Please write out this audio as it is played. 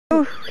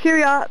Oh, here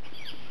we are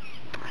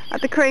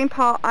at the Crane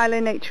Park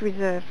Island Nature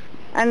Reserve,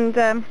 and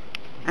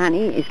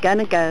Annie is going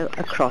to go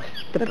across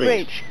the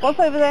bridge. What's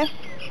over there?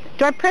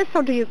 Do I press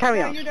or do you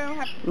carry on? No, you don't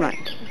have to.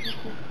 Right.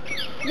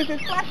 Because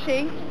it's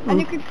flashing,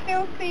 and you can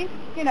still see,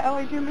 you know,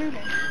 as you're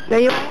moving. There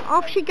you are.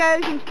 Off she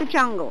goes into the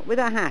jungle with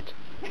her hat.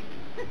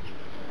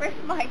 Where's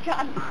my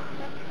gun?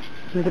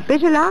 With a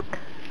bit of luck.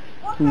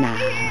 What's No.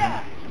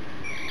 here?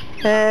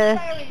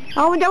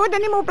 Oh, we don't want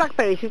any more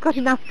blackberries. We've got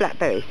enough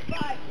blackberries.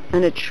 Right.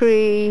 And a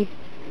tree.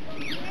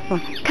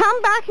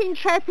 Come back,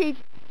 Intrepid.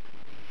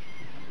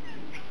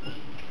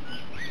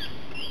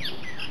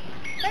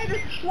 Hey,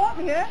 there's a swamp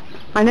here.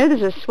 I know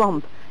there's a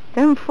swamp.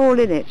 Don't fall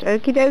in it.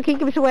 Okie dokie,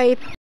 give us a wave.